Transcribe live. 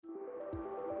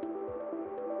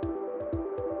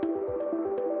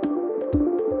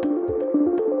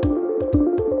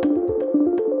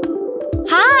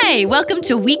Hi, welcome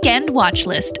to Weekend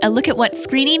Watchlist, a look at what's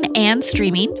screening and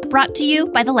streaming, brought to you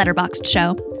by The Letterboxd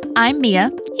Show. I'm Mia,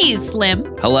 he's Slim.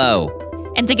 Hello.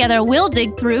 And together we'll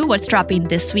dig through what's dropping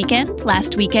this weekend,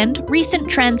 last weekend, recent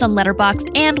trends on Letterboxd,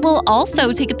 and we'll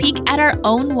also take a peek at our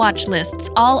own watch lists,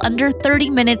 all under 30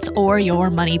 minutes or your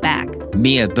money back.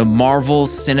 Mia, the Marvel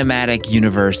Cinematic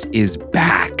Universe is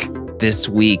back this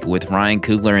week with Ryan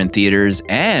Coogler in theaters,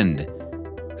 and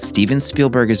Steven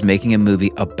Spielberg is making a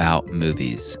movie about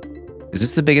movies. Is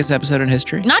this the biggest episode in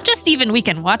history? Not just even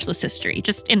Weekend Watchlist history,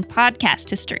 just in podcast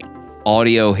history.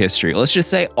 Audio history. Let's just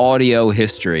say audio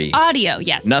history. Audio,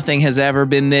 yes. Nothing has ever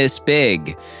been this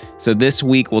big. So this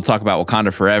week we'll talk about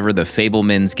Wakanda Forever, the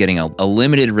Fabelmans getting a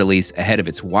limited release ahead of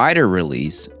its wider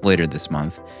release later this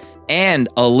month, and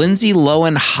a Lindsay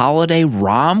Lohan holiday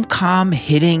rom-com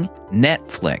hitting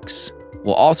Netflix.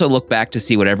 We'll also look back to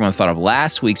see what everyone thought of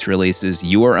last week's releases,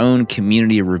 your own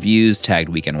community reviews tagged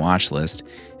Weekend Watchlist,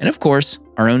 and of course,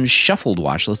 our own shuffled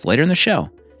watchlist later in the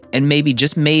show. And maybe,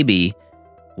 just maybe,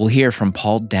 we'll hear from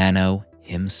Paul Dano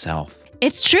himself.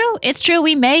 It's true.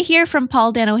 We may hear from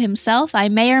Paul Dano himself. I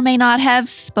may or may not have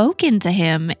spoken to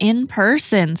him in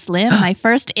person, Slim, my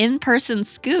first in-person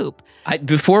scoop.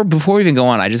 Before we even go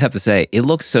on, I just have to say, it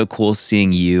looks so cool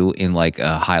seeing you in like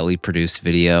a highly produced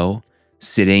video,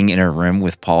 sitting in a room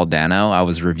with Paul Dano. I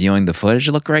was reviewing the footage.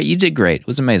 It looked great. You did great. It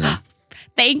was amazing.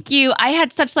 Thank you. I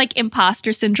had such like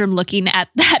imposter syndrome looking at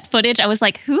that footage. I was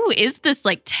like, who is this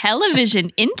like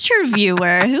television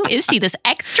interviewer? Who is she, this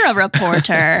extra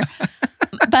reporter?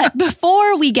 But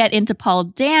before we get into Paul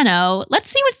Dano, let's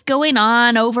see what's going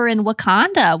on over in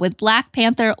Wakanda with Black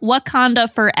Panther,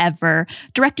 Wakanda Forever,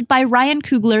 directed by Ryan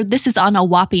Coogler. This is on a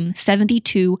whopping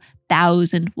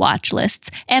 72,000 watch lists.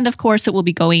 And of course, it will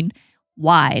be going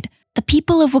wide. The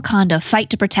people of Wakanda fight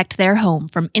to protect their home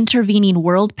from intervening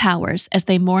world powers as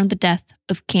they mourn the death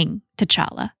of King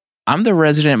T'Challa. I'm the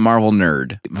resident Marvel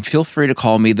nerd. Feel free to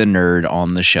call me the nerd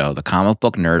on the show, the comic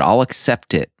book nerd. I'll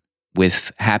accept it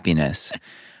with happiness.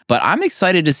 But I'm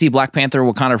excited to see Black Panther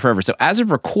Wakanda Forever. So as of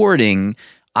recording,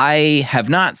 I have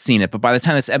not seen it, but by the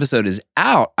time this episode is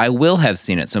out, I will have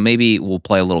seen it. So maybe we'll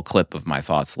play a little clip of my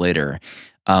thoughts later.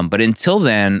 But until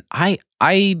then, I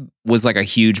was like a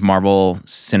huge Marvel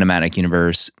Cinematic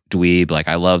Universe dweeb. Like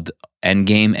I loved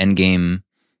Endgame. Endgame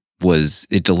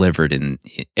it delivered in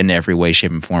every way,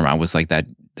 shape, and form. I was like that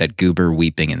goober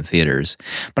weeping in theaters.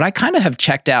 But I kind of have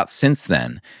checked out since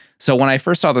then. So when I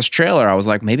first saw this trailer, I was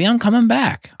like, maybe I'm coming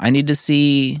back. I need to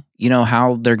see,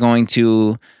 how they're going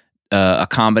to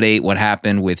accommodate what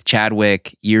happened with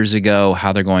Chadwick years ago,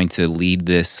 how they're going to lead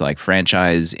this like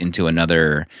franchise into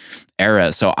another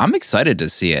era. So I'm excited to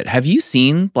see it. Have you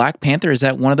seen Black Panther? Is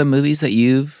that one of the movies that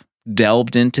you've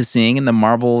delved into seeing in the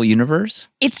Marvel universe?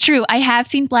 It's true. I have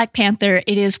seen Black Panther.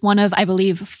 It is one of, I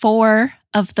believe, 4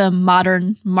 of the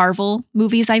modern Marvel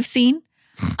movies I've seen.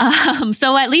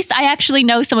 So at least I actually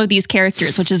know some of these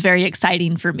characters, which is very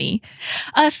exciting for me.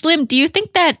 Slim, do you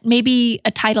think that maybe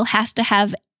a title has to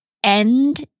have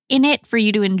end in it for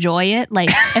you to enjoy it? Like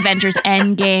Avengers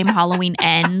Endgame, Halloween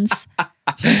Ends?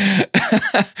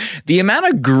 The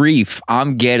amount of grief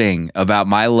I'm getting about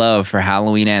my love for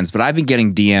Halloween Ends, but I've been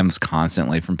getting DMs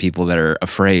constantly from people that are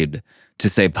afraid to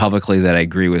say publicly that I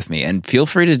agree with me. And feel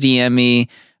free to DM me.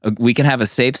 We can have a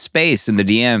safe space in the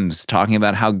DMs talking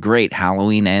about how great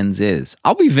Halloween Ends is.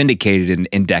 I'll be vindicated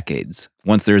in decades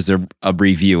once there's a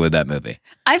review of that movie.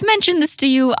 I've mentioned this to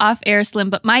you off air,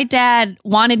 Slim, but my dad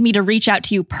wanted me to reach out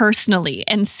to you personally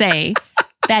and say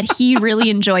that he really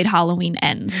enjoyed Halloween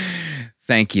Ends.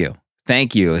 Thank you.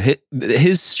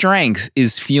 His strength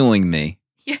is fueling me.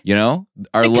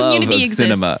 Our love of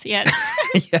cinema. Yes.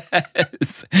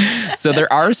 Yes. So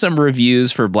there are some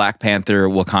reviews for Black Panther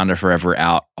Wakanda Forever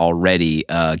out already.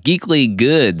 Geekly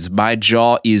Goods, my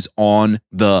jaw is on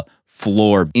the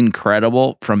floor.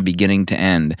 Incredible from beginning to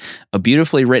end. A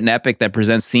beautifully written epic that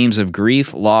presents themes of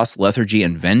grief, loss, lethargy,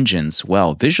 and vengeance.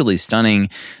 Well, visually stunning,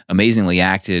 amazingly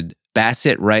acted.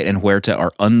 Bassett, Wright, and Huerta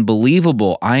are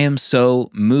unbelievable. I am so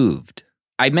moved.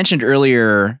 I mentioned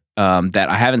earlier that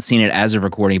I haven't seen it as of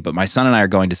recording, but my son and I are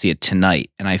going to see it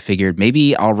tonight. And I figured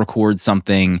maybe I'll record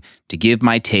something to give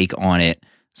my take on it.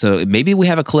 So maybe we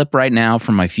have a clip right now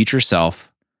from my future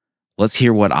self. Let's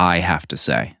hear what I have to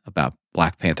say about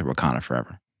Black Panther Wakanda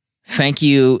Forever. Thank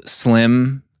you,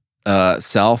 Slim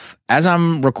Self. As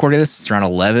I'm recording this, it's around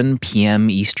 11 p.m.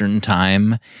 Eastern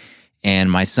time.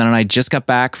 And my son and I just got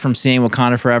back from seeing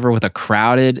Wakanda Forever with a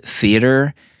crowded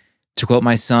theater. To quote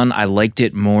my son, I liked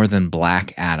it more than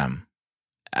Black Adam.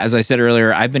 As I said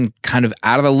earlier, I've been kind of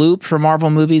out of the loop for Marvel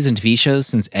movies and TV shows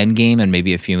since Endgame and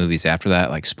maybe a few movies after that,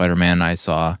 like Spider-Man I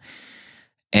saw.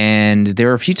 And there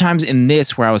were a few times in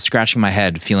this where I was scratching my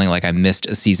head, feeling like I missed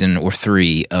a season or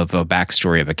 3 of a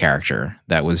backstory of a character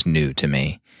that was new to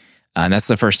me. And that's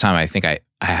the first time I think I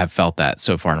have felt that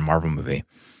so far in a Marvel movie.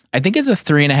 I think it's a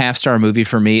 3.5-star movie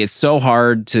for me. It's so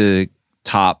hard to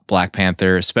top Black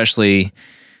Panther, especially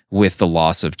with the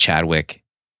loss of Chadwick.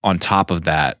 On top of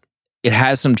that, it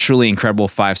has some truly incredible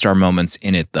 5-star moments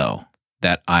in it, though,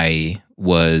 that I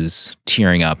was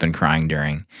tearing up and crying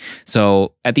during.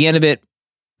 So at the end of it,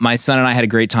 my son and I had a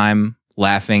great time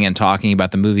laughing and talking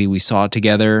about the movie we saw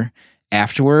together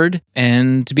afterward.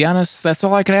 And to be honest, that's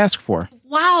all I could ask for.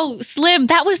 Wow, Slim,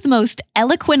 that was the most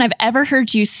eloquent I've ever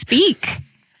heard you speak.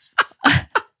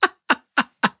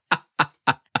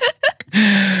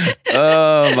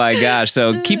 Oh my gosh.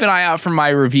 So keep an eye out for my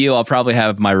review. I'll probably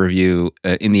have my review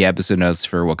in the episode notes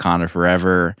for Wakanda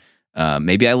Forever.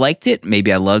 Maybe I liked it.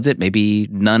 Maybe I loved it. Maybe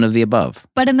none of the above.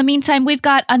 But in the meantime, we've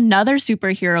got another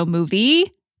superhero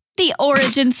movie, the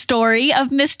origin story of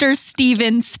Mr.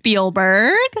 Steven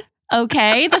Spielberg.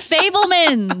 Okay, The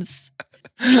Fabelmans.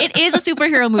 It is a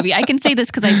superhero movie. I can say this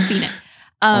because I've seen it.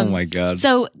 Oh my God.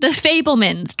 So The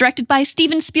Fabelmans, directed by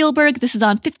Steven Spielberg. This is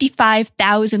on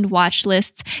 55,000 watch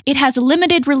lists. It has a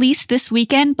limited release this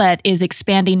weekend, but is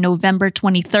expanding November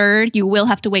 23rd. You will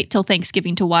have to wait till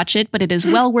Thanksgiving to watch it, but it is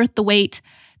well worth the wait.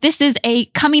 This is a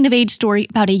coming-of-age story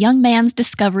about a young man's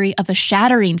discovery of a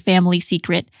shattering family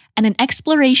secret and an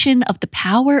exploration of the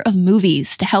power of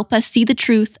movies to help us see the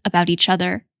truth about each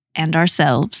other and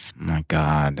ourselves. Oh my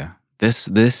God.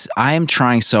 I am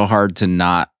trying so hard to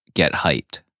not get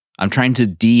hyped. I'm trying to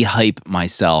de-hype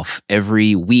myself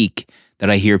every week that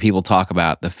I hear people talk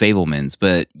about The Fabelmans,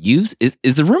 but is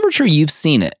the rumor true you've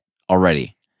seen it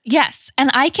already? Yes, and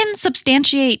I can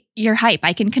substantiate your hype.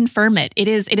 I can confirm it. It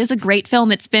is a great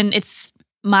film. It's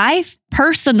my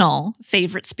personal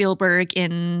favorite Spielberg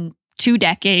in 2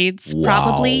 decades,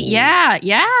 probably.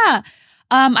 Yeah.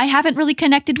 I haven't really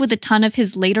connected with a ton of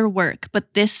his later work,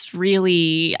 but this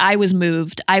really, I was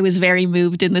moved. I was very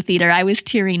moved in the theater. I was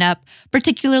tearing up,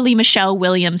 particularly Michelle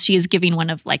Williams. She is giving one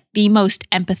of the most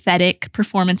empathetic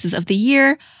performances of the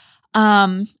year.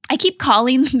 I keep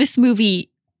calling this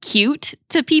movie cute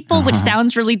to people, which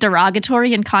sounds really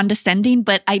derogatory and condescending,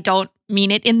 but I don't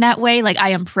mean it in that way. I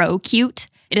am pro-cute.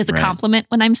 It is a compliment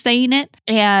when I'm saying it.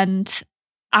 And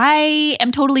I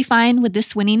am totally fine with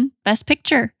this winning Best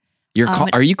Picture.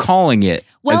 Are you calling it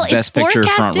as Best Picture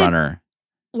frontrunner?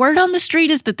 Word on the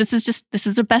street is that this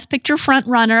is a Best Picture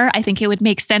frontrunner. I think it would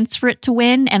make sense for it to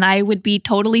win, and I would be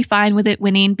totally fine with it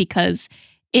winning because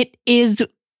it is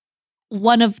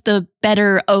one of the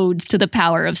better odes to the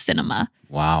power of cinema.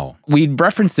 Wow. We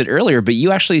referenced it earlier, but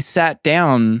you actually sat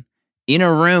down in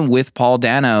a room with Paul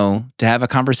Dano to have a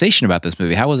conversation about this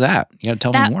movie. How was that? You got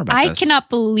to tell me more about this. I cannot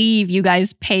believe you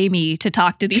guys pay me to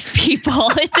talk to these people.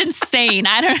 It's insane.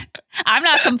 I'm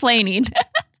not complaining.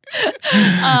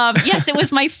 Yes, it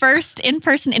was my first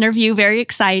in-person interview. Very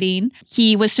exciting.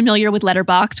 He was familiar with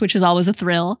Letterboxd, which is always a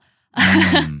thrill.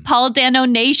 Paul Dano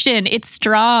Nation, it's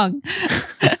strong.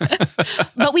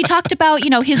 But we talked about,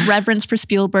 his reverence for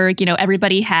Spielberg.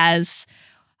 Everybody has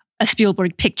a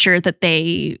Spielberg picture that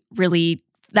they really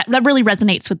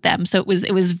resonates with them. So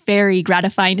it was very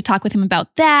gratifying to talk with him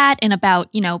about that and about,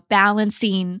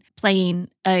 balancing playing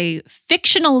a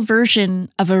fictional version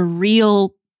of a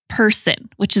real person,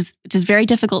 which is very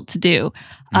difficult to do.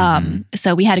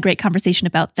 So we had a great conversation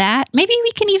about that. Maybe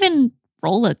we can even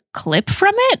roll a clip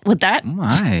from it. Would that? Oh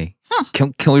my.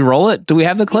 Can we roll it? Do we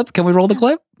have the clip? Can we roll the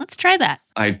clip? Let's try that.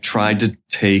 I tried to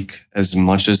take as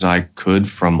much as I could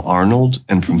from Arnold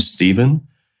and from Steven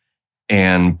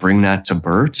and bring that to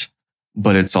Bert.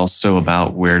 But it's also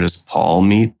about where does Paul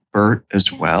meet Bert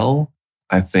as well.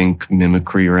 I think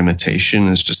mimicry or imitation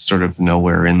is just sort of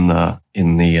nowhere in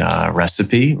the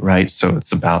recipe, right? So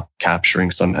it's about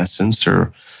capturing some essence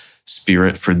or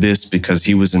spirit for this because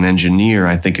he was an engineer.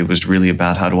 I think it was really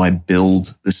about how do I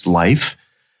build this life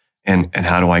and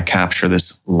how do I capture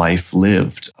this life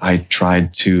lived. I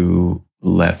tried to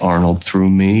let Arnold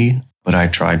through me, but I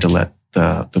tried to let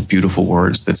the beautiful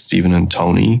words that Stephen and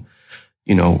Tony,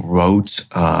 wrote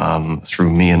through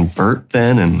me and Bert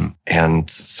then, and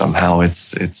somehow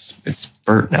it's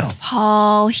Bert now.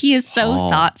 Paul, he is so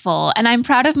thoughtful, and I'm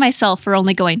proud of myself for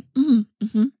only going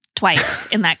twice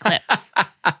in that clip.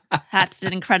 That's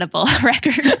an incredible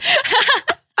record.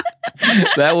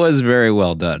 That was very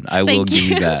well done. I will give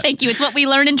you that. Thank you. It's what we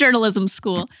learn in journalism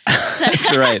school.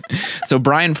 That's right. So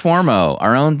Brian Formo,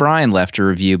 our own Brian, left a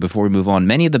review before we move on.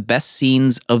 Many of the best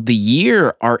scenes of the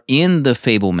year are in The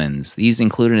Fabelmans. These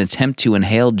include an attempt to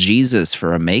inhale Jesus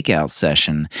for a makeout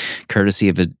session, courtesy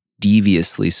of a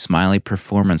deviously smiley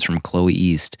performance from Chloe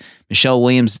East. Michelle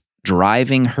Williams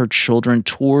driving her children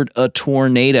toward a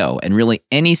tornado, and really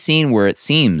any scene where it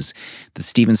seems that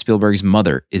Steven Spielberg's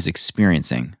mother is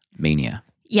experiencing mania.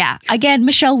 Yeah. Again,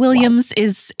 Michelle Williams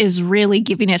is really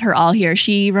giving it her all here.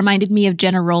 She reminded me of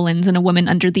Jenna Rollins in A Woman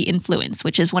Under the Influence,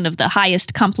 which is one of the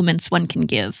highest compliments one can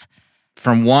give.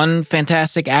 From one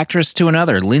fantastic actress to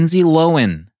another, Lindsay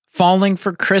Lohan, Falling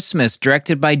for Christmas,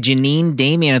 directed by Janine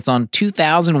Damian. It's on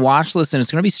 2000 Watchlist, and it's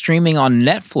going to be streaming on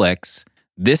Netflix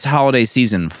this holiday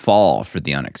season. Fall for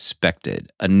the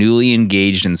unexpected. A newly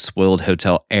engaged and spoiled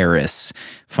hotel heiress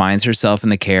finds herself in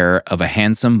the care of a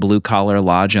handsome blue-collar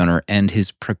lodge owner and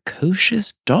his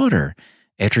precocious daughter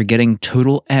after getting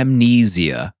total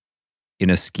amnesia in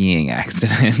a skiing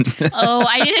accident. Oh,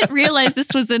 I didn't realize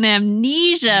this was an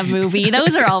amnesia movie.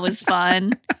 Those are always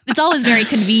fun. It's always very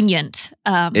convenient.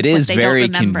 It is very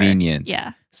convenient.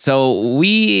 Yeah. So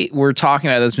we were talking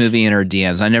about this movie in our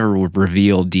DMs. I never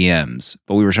revealed DMs,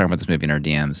 but we were talking about this movie in our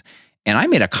DMs. And I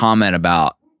made a comment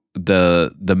about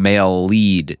the male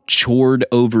lead, Chord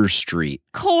Overstreet.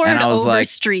 Chord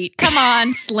Overstreet. Come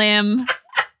on, Slim.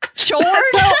 Chord?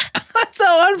 That's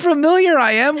how unfamiliar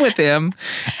I am with him.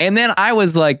 And then I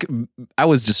was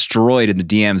destroyed in the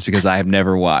DMs because I have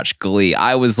never watched Glee.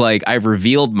 I was like, I've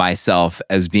revealed myself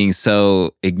as being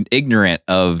so ignorant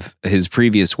of his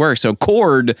previous work. So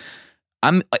Chord,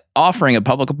 I'm offering a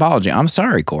public apology. I'm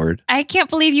sorry, Chord. I can't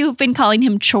believe you've been calling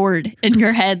him Chord in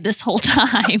your head this whole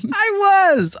time. I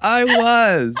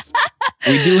was.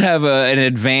 We do have an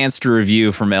advanced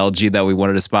review from LG that we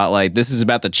wanted to spotlight. This is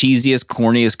about the cheesiest,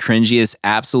 corniest, cringiest,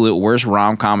 absolute worst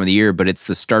rom-com of the year, but it's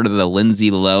the start of the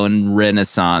Lindsay Lohan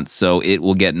renaissance, so it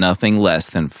will get nothing less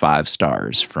than 5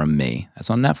 stars from me. That's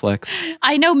on Netflix.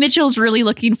 I know Mitchell's really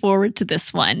looking forward to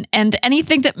this one, and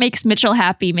anything that makes Mitchell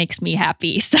happy makes me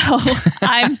happy, so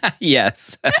I'm...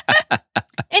 Yes.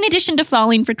 In addition to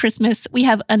Falling for Christmas, we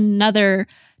have another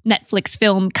Netflix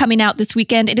film coming out this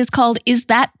weekend. It is called Is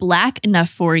That Black Enough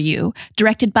for You?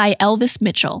 Directed by Elvis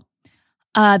Mitchell.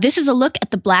 This is a look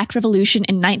at the Black Revolution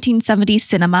in 1970s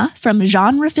cinema, from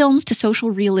genre films to social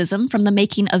realism, from the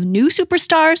making of new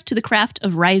superstars to the craft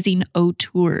of rising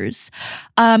auteurs.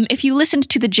 If you listened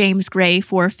to the James Gray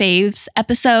for Faves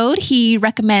episode, he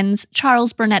recommends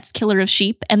Charles Burnett's Killer of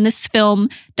Sheep, and this film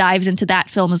dives into that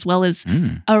film as well as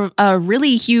a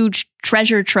really huge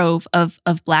treasure trove of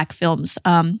Black films.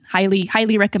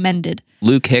 Highly recommended.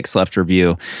 Luke Hicks left a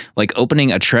review, like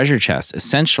opening a treasure chest,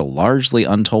 essential, largely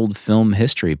untold film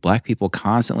history, Black people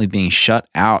constantly being shut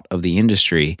out of the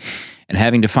industry and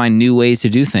having to find new ways to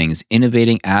do things,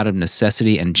 innovating out of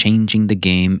necessity and changing the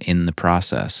game in the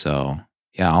process. So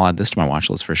yeah, I'll add this to my watch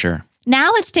list for sure.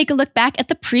 Now let's take a look back at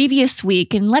the previous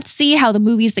week and let's see how the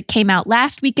movies that came out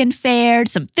last weekend fared,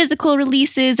 some physical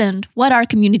releases, and what our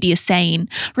community is saying.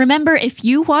 Remember, if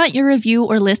you want your review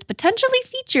or list potentially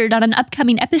featured on an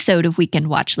upcoming episode of Weekend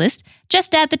Watchlist,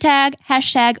 just add the tag,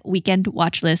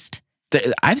 #WeekendWatchlist.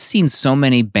 I've seen so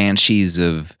many Banshees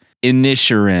of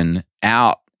Inisherin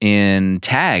out in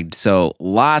tagged, so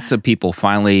lots of people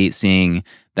finally seeing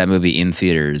that movie in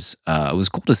theaters. It was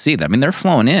cool to see that. I mean, they're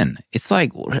flowing in. It's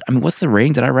like, what's the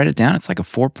rating? Did I write it down? It's like a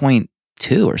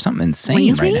 4.2 or something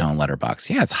insane right now on Letterboxd.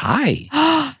 Yeah, it's high.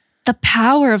 The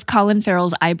power of Colin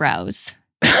Farrell's eyebrows.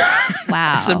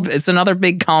 Wow. It's another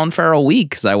big Colin Farrell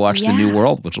week because I watched The New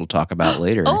World, which we'll talk about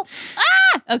later.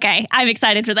 Okay. I'm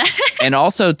excited for that. And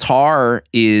also Tar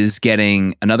is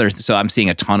getting another, so I'm seeing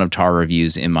a ton of Tar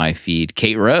reviews in my feed.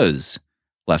 Kate Rose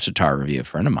left a Tar review, a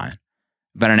friend of mine.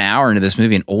 About an hour into this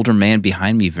movie, an older man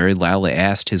behind me very loudly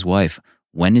asked his wife,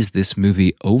 "When is this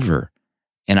movie over?"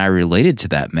 And I related to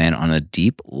that man on a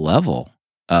deep level.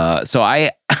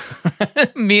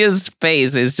 Mia's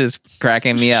face is just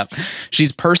cracking me up.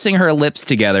 She's pursing her lips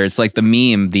together. It's like the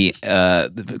meme, the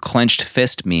clenched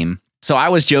fist meme. So I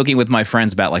was joking with my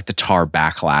friends about like the Tar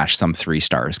backlash, some 3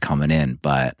 stars coming in,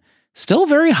 but still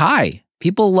very high.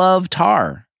 People love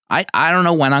Tar. I don't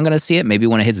know when I'm going to see it. Maybe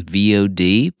when it hits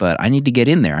VOD, but I need to get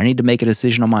in there. I need to make a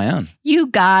decision on my own. You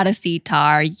gotta see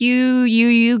Tar.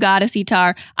 You gotta see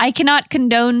Tar. I cannot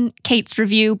condone Kate's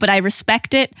review, but I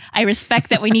respect it. I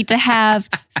respect that we need to have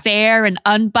fair and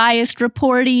unbiased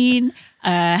reporting,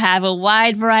 have a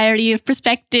wide variety of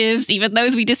perspectives, even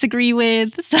those we disagree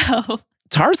with. So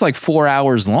Tar's like 4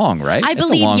 hours long, right? I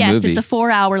believe, yes, movie. It's a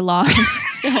 4-hour long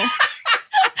film.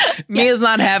 Mia's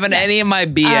not having any of my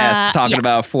BS talking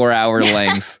about 4-hour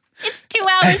length. It's 2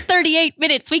 hours, 38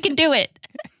 minutes. We can do it.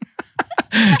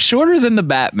 Shorter than the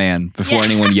Batman before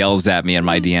anyone yells at me in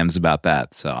my DMs about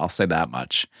that. So I'll say that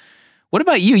much. What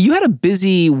about you? You had a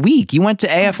busy week. You went to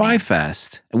AFI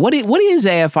Fest. What is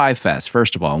AFI Fest,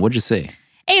 first of all? And what'd you see?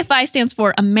 AFI stands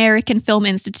for American Film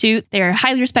Institute. They're a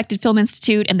highly respected film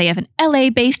institute, and they have an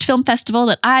LA-based film festival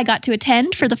that I got to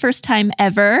attend for the first time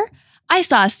ever. I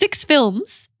saw 6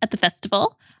 films at the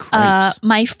festival.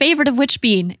 My favorite of which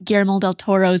being Guillermo del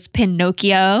Toro's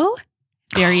Pinocchio.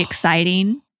 Very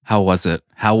exciting. How was it?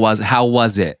 How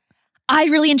was it? I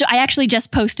really enjoyed. I actually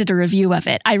just posted a review of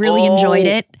it. I really enjoyed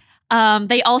it.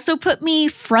 They also put me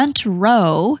front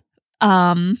row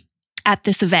at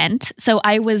this event. So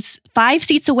I was 5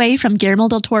 seats away from Guillermo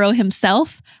del Toro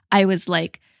himself. I was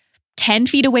like 10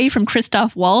 feet away from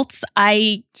Christoph Waltz.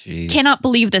 I cannot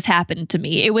believe this happened to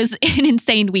me. It was an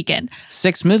insane weekend.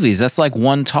 6 movies. That's like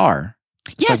one tar.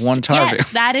 It's like one tar.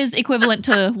 Yes, that is equivalent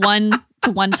to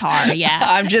one tar. Yeah.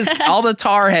 I'm just all the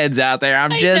tar heads out there.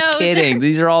 I'm just kidding.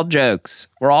 These are all jokes.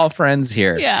 We're all friends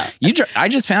here. Yeah. I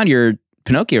just found your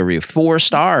Pinocchio review, 4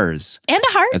 stars and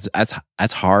a heart.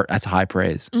 That's hard. That's high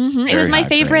praise. Mm-hmm. It was my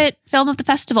favorite film of the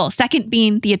festival. Second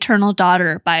being The Eternal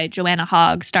Daughter by Joanna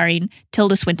Hogg, starring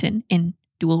Tilda Swinton in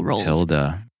dual roles.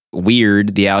 Tilda.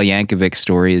 Weird. The Al Yankovic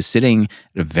story is sitting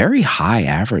at a very high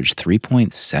average,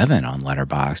 3.7 on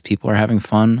Letterboxd. People are having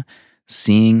fun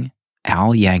seeing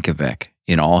Al Yankovic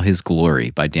in all his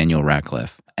glory by Daniel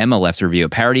Radcliffe. Emma left a review. A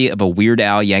parody of a Weird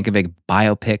Al Yankovic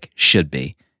biopic should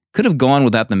be. Could have gone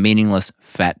without the meaningless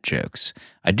fat jokes.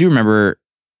 I do remember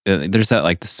there's that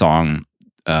like the song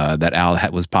that Al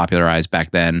was popularized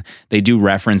back then. They do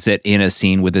reference it in a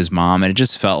scene with his mom, and it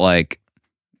just felt like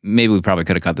maybe we probably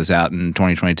could have cut this out in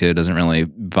 2022. It doesn't really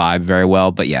vibe very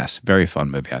well, but yes, very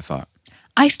fun movie, I thought.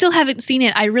 I still haven't seen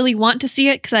it. I really want to see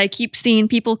it because I keep seeing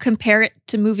people compare it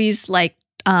to movies like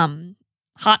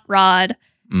Hot Rod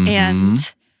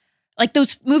and like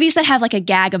those movies that have like a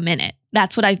gag a minute.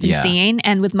 That's what I've been seeing.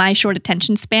 And with my short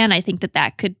attention span, I think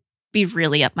that could be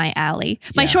really up my alley.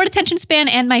 My short attention span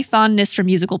and my fondness for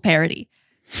musical parody.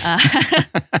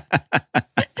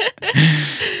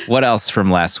 What else from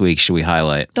last week should we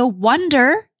highlight? The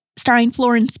Wonder, starring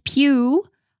Florence Pugh.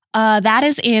 That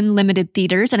is in limited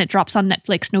theaters and it drops on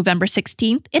Netflix November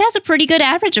 16th. It has a pretty good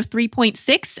average of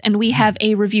 3.6, and we have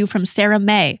a review from Sarah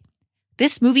May.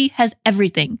 This movie has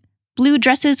everything. Blue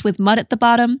dresses with mud at the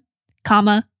bottom,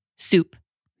 soup.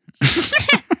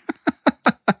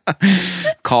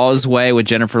 Causeway with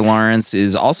Jennifer Lawrence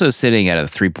is also sitting at a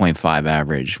 3.5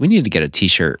 average. We need to get a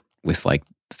t-shirt with like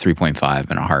 3.5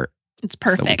 and a heart. It's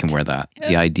perfect. So we can wear that.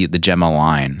 Yep. The Gemma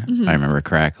line, if I remember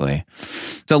correctly.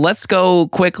 So let's go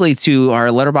quickly to our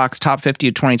Letterboxd Top 50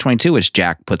 of 2022, which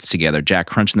Jack puts together. Jack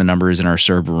crunching the numbers in our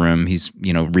server room. He's,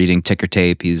 reading ticker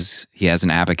tape. He has an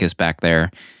abacus back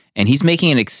there. And he's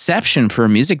making an exception for a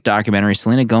music documentary,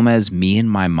 Selena Gomez, Me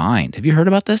and My Mind. Have you heard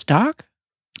about this, Doc?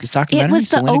 This documentary, it was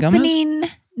the Selena opening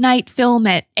night film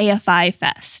at AFI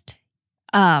Fest.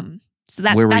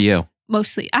 Where were you?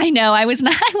 Mostly, I know, I was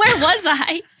not. Where was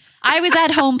I? I was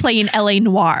at home playing LA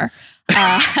Noire.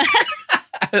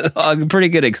 A pretty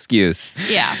good excuse.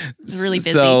 Yeah, it's really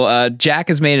busy. So Jack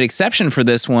has made an exception for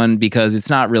this one because it's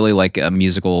not really like a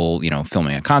musical,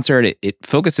 filming a concert. It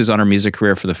focuses on her music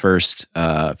career for the first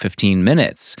 15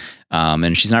 minutes.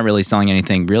 And she's not really selling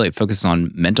anything, really. It focuses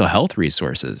on mental health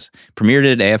resources.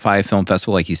 Premiered at AFI Film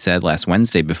Festival, like you said, last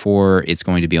Wednesday before it's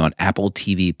going to be on Apple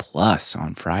TV Plus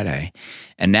on Friday.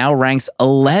 And now ranks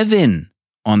 11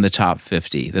 on the top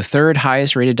 50, the third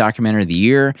highest rated documentary of the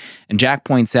year. And Jack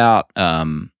points out,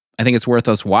 I think it's worth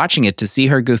us watching it to see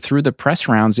her go through the press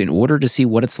rounds in order to see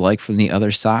what it's like from the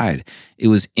other side. It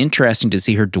was interesting to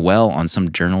see her dwell on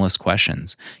some journalist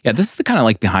questions. Yeah, this is the kind of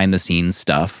like behind the scenes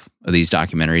stuff of these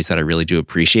documentaries that I really do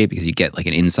appreciate because you get like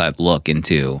an inside look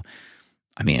into,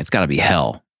 it's got to be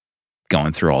hell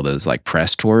going through all those like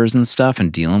press tours and stuff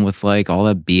and dealing with like all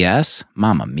that BS.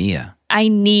 Mamma mia. I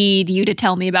need you to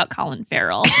tell me about Colin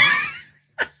Farrell.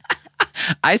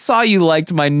 I saw you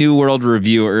liked my New World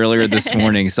review earlier this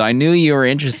morning, so I knew you were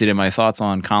interested in my thoughts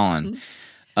on Colin.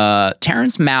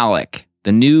 Terrence Malick,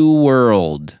 The New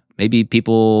World. Maybe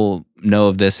people know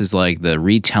of this as like the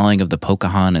retelling of the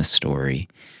Pocahontas story.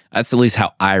 That's at least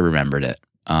how I remembered it.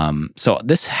 So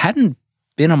this hadn't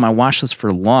been on my watch list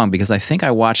for long because I think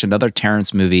I watched another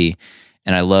Terrence movie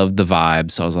and I loved the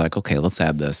vibe. So I was like, okay, let's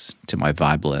add this to my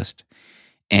vibe list.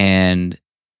 And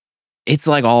it's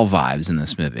like all vibes in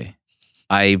this movie.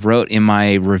 I wrote in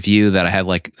my review that I had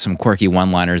like some quirky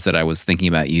one-liners that I was thinking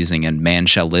about using, and man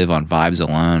shall live on vibes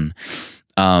alone.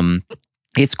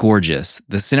 It's gorgeous.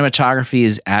 The cinematography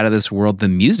is out of this world. The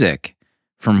music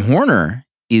from Horner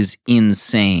is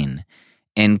insane.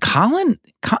 And Colin,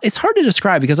 it's hard to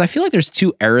describe because I feel like there's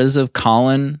two eras of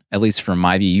Colin, at least from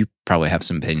my view. You probably have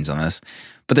some opinions on this.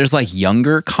 But there's like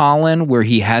younger Colin where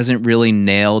he hasn't really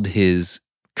nailed his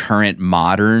current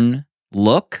modern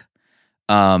look.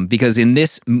 Because in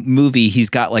this movie, he's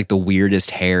got like the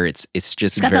weirdest hair. It's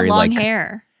just He's got very that long like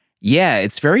hair. Yeah,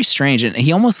 it's very strange, and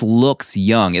he almost looks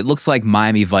young. It looks like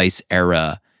Miami Vice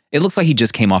era. It looks like he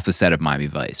just came off the set of Miami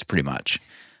Vice, pretty much.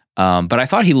 But I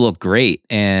thought he looked great,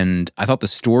 and I thought the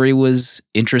story was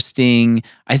interesting.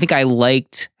 I think I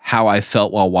liked how I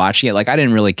felt while watching it. Like, I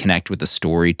didn't really connect with the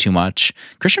story too much.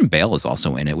 Christian Bale is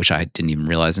also in it, which I didn't even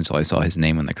realize until I saw his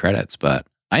name in the credits, but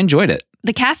I enjoyed it.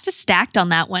 The cast is stacked on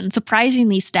that one,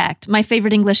 surprisingly stacked. My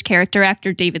favorite English character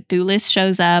actor, David Thewlis,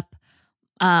 shows up.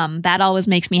 That always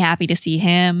makes me happy to see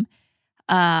him.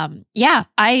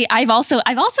 I've also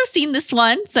seen this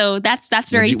one, so that's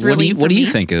very thrilling. What do you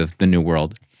think of The New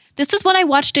World? This was one I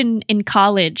watched in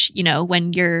college,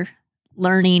 when you're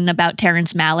learning about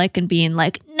Terrence Malick and being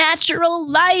like, natural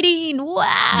lighting,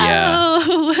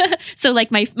 wow. Yeah. So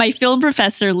like my film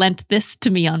professor lent this to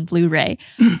me on Blu-ray.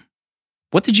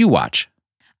 What did you watch?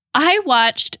 I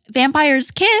watched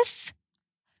Vampire's Kiss,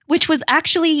 which was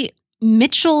actually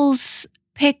Mitchell's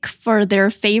pick for their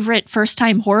favorite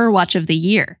first-time horror watch of the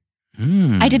year.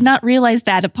 I did not realize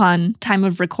that upon time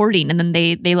of recording, and then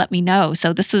they let me know.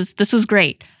 So this was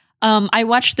great. I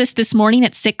watched this morning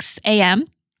at 6 a.m.,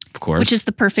 of course, which is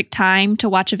the perfect time to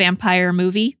watch a vampire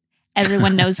movie.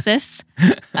 Everyone knows this.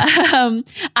 I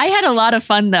had a lot of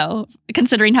fun, though,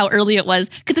 considering how early it was,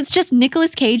 because it's just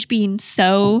Nicolas Cage being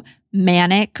so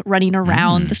manic, running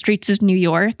around the streets of New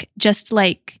York, just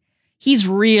like he's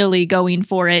really going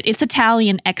for it. It's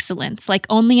Italian excellence. Like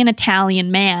only an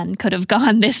Italian man could have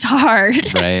gone this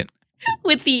hard. Right.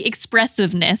 With the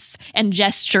expressiveness and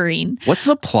gesturing. What's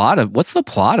the plot of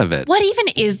it? What even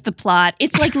is the plot?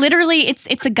 It's like literally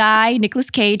it's a guy, Nicolas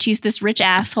Cage, he's this rich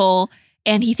asshole,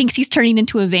 and he thinks he's turning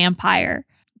into a vampire,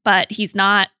 but he's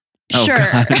not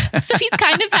sure. So he's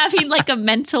kind of having like a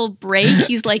mental break.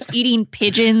 He's like eating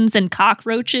pigeons and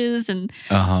cockroaches and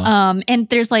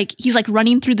there's like he's like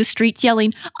running through the streets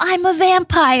yelling, I'm a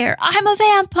vampire,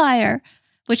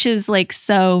 which is like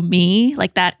so me.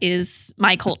 Like that is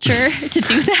my culture to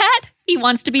do that. He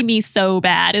wants to be me so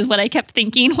bad is what I kept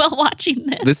thinking while watching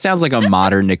this. This sounds like a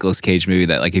modern Nicolas Cage movie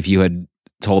that like if you had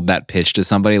told that pitch to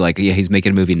somebody like, yeah, he's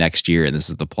making a movie next year and this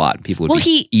is the plot, people would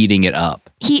be eating it up.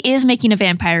 He is making a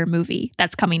vampire movie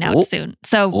that's coming out soon.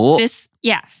 So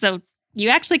so you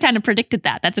actually kind of predicted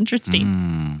that. That's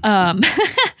interesting.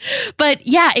 But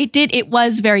yeah, it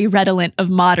was very redolent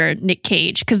of modern Nick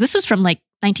Cage because this was from like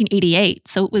 1988.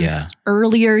 So it was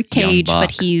earlier Cage, but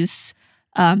he's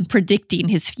predicting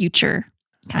his future.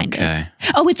 Kind of.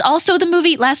 Oh, it's also the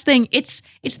movie. Last thing, it's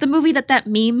the movie that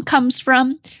meme comes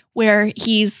from, where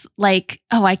he's like,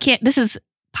 "Oh, I can't. This is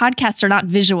podcasts are not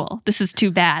visual. This is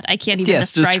too bad. I can't even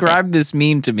describe it. This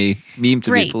meme to me. Me,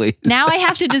 please." Now I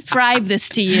have to describe this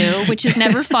to you, which is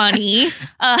never funny.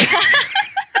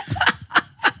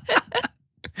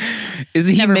 Is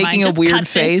he making a weird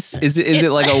face? Is it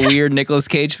like a weird Nicolas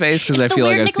Cage face? Because I feel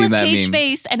like I've seen that meme. Nicolas Cage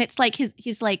face, and it's like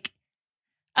he's like.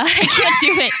 I can't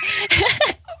do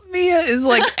it. Mia is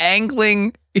like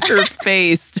angling your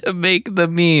face to make the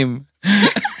meme.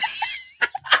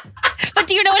 But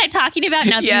do you know what I'm talking about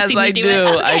now that yes, you've seen me do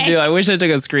it? Okay. I do. I wish I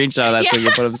took a screenshot of that so we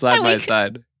could put them side by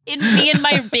side. In me in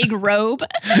my big robe.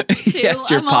 Too. Yes,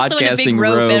 your I'm also in a big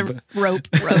podcasting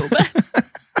robe.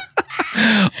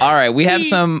 All right. We have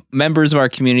some members of our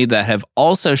community that have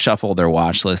also shuffled their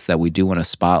watch list that we do want to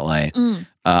spotlight.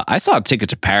 I saw a Ticket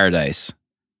to Paradise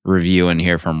review in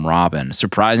here from Robin.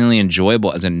 Surprisingly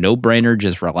enjoyable as a no-brainer,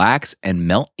 just relax and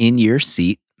melt in your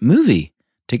seat movie.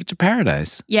 Ticket to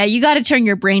Paradise. Yeah, you got to turn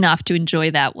your brain off to enjoy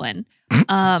that one.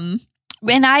 I'm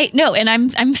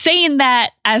saying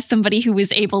that as somebody who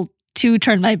was able to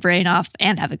turn my brain off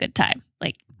and have a good time.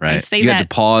 Like, right. You had to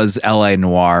pause LA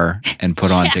Noir and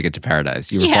put on Ticket to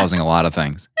Paradise. You were pausing a lot of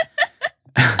things.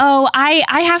 Oh,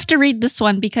 I have to read this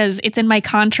one because it's in my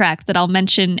contract that I'll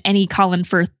mention any Colin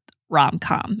Firth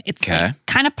rom-com. It's like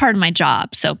kind of part of my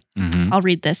job. So I'll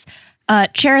read this.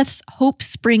 Cherith's Hope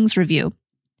Springs review.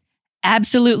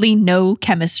 Absolutely no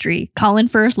chemistry. Colin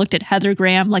Firth looked at Heather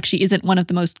Graham like she isn't one of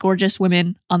the most gorgeous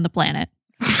women on the planet.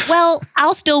 Well,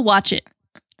 I'll still watch it.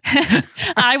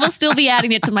 I will still be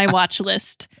adding it to my watch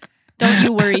list. Don't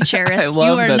you worry, Cherith. I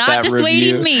love you are not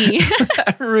dissuading me.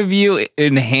 That review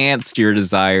enhanced your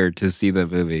desire to see the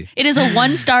movie. It is a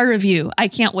 1-star review. I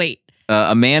can't wait.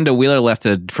 Amanda Wheeler left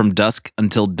a From Dusk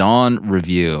Until Dawn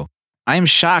review. I am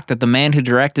shocked that the man who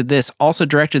directed this also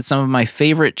directed some of my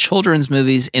favorite children's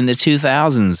movies in the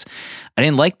 2000s. I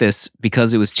didn't like this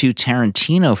because it was too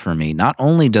Tarantino for me. Not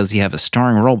only does he have a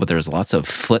starring role, but there's lots of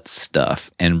foot stuff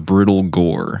and brutal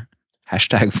gore.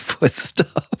 Hashtag foot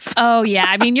stuff. Oh, yeah.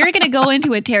 I mean, you're going to go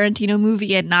into a Tarantino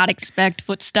movie and not expect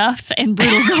foot stuff and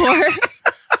brutal gore.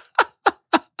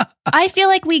 I feel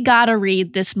like we gotta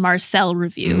read this Marcel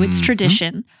review. It's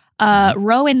tradition.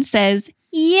 Rowan says,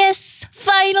 yes,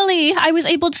 finally, I was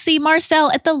able to see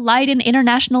Marcel at the Leiden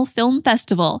International Film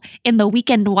Festival. In the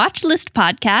Weekend Watchlist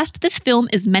podcast, this film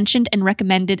is mentioned and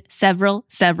recommended several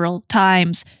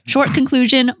times. Short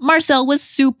conclusion, Marcel was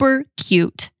super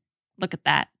cute. Look at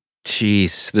that.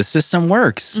 Jeez, the system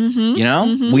works. You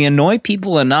know, we annoy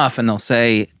people enough and they'll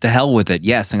say, to hell with it.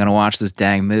 Yes, I'm going to watch this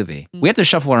dang movie. We have to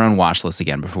shuffle our own watch list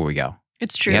again before we go.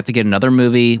 It's true. We have to get another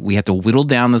movie. We have to whittle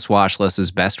down this watch list as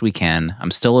best we can.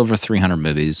 I'm still over 300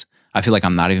 movies. I feel like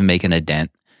I'm not even making a dent.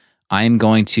 I am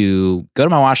going to go to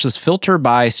my watch list, filter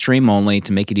by stream only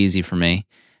to make it easy for me.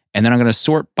 And then I'm going to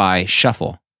sort by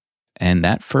shuffle. And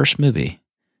that first movie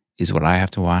is what I have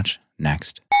to watch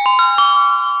next.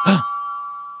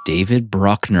 David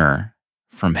Bruckner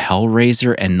from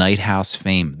Hellraiser and Night House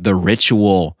fame, The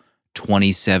Ritual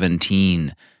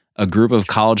 2017. A group of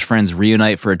college friends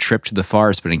reunite for a trip to the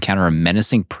forest but encounter a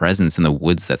menacing presence in the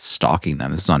woods that's stalking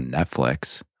them. This is on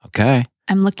Netflix. Okay.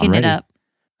 I'm looking it up.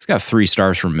 It's got 3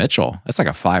 stars from Mitchell. That's like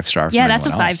a 5-star from Yeah, that's a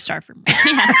anyone 5-star for me.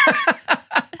 Yeah.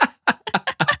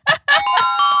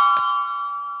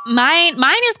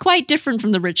 Mine is quite different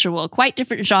from The Ritual, quite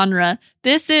different genre.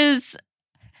 This is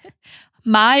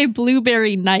My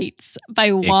Blueberry Nights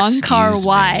by Wong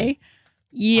Kar-wai.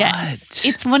 Yes. What?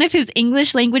 It's one of his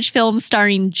English language films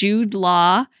starring Jude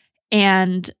Law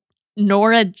and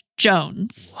Nora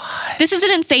Jones. What? This is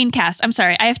an insane cast. I'm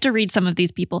sorry. I have to read some of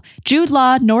these people. Jude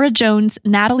Law, Nora Jones,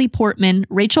 Natalie Portman,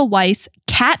 Rachel Weisz,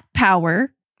 Cat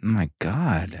Power. Oh my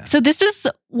God. So this is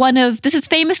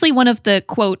famously one of the,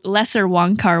 quote, lesser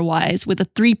Wong Kar-wais with a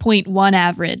 3.1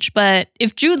 average. But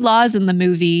if Jude Law is in the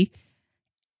movie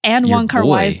and Your Wong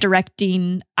Kar-wai is boy.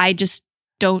 directing, I just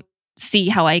don't see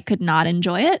how I could not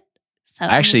enjoy it. So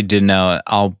I actually didn't know.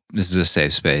 This is a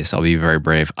safe space. I'll be very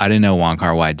brave. I didn't know Wong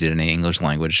Kar-wai did any English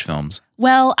language films.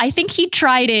 Well, I think he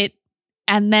tried it,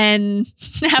 and then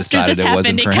after Decided this it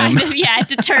wasn't happened, it for kind him. of it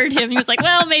deterred him. He was like,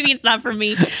 "Well, maybe it's not for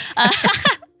me."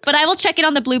 But I will check it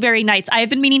on the Blueberry Nights. I have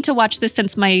been meaning to watch this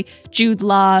since my Jude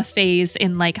Law phase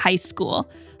in like high school.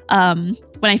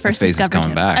 When I first phase is discovered coming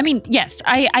him. back. I mean, yes,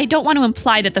 I don't want to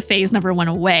imply that the phase never went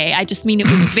away. I just mean it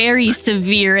was very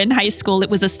severe in high school. It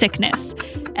was a sickness.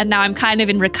 And now I'm kind of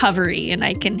in recovery and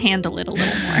I can handle it a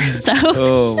little more. So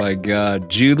Oh my God.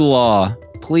 Jude Law,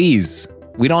 please.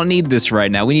 We don't need this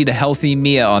right now. We need a healthy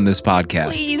Mia on this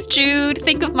podcast. please, Jude,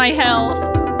 think of my health.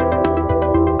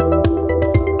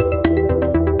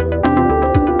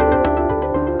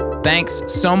 Thanks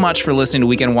so much for listening to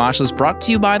Weekend Watchlist, brought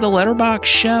to you by The Letterboxd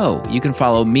Show. You can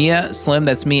follow Mia, Slim,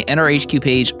 that's me, and our HQ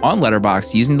page on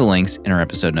Letterboxd using the links in our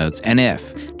episode notes. And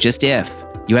just if,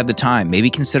 you had the time,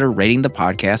 maybe consider rating the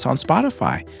podcast on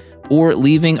Spotify or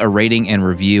leaving a rating and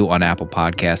review on Apple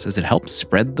Podcasts, as it helps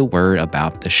spread the word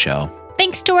about the show.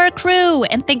 Thanks to our crew,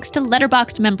 and thanks to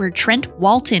Letterboxd member Trent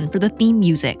Walton for the theme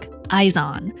music, Eyes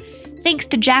On. Thanks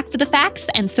to Jack for the facts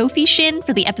and Sophie Shin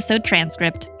for the episode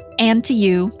transcript. And to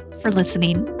you for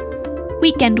listening.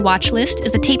 Weekend Watchlist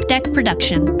is a Tape Deck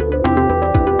production.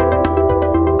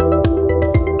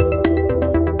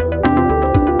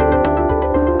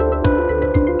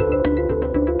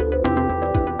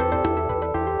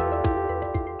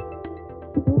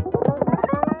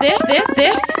 This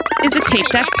is a Tape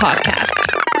Deck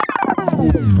podcast.